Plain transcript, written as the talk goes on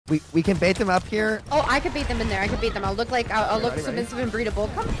We can bait them up here. Oh, I could beat them in there. I could beat them. I'll look like I'll look submissive and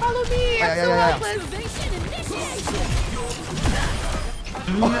breedable. Come follow me. Yeah, I'm yeah, so yeah, helpless.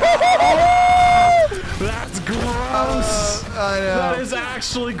 That's gross. I know. That is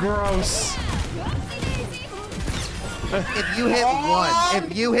actually gross. If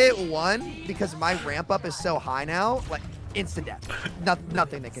you hit one, because my ramp up is so high now, like instant death.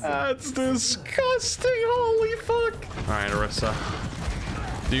 Nothing they can do. That's disgusting. Holy fuck. All right, Orisa.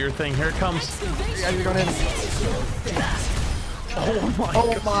 Do your thing. Here it comes. Yeah, you're going in. Oh my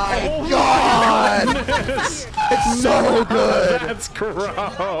God. goodness. It's so good. That's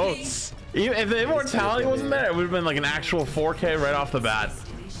gross. If the immortality wasn't there, it would have been like an actual 4K right off the bat.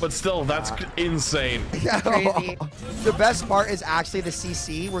 But still, that's insane. Crazy. The best part is actually the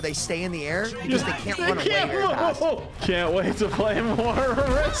CC where they stay in the air because they can't run away very fast. Can't wait to play more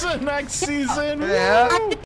Orisa next season. Yeah.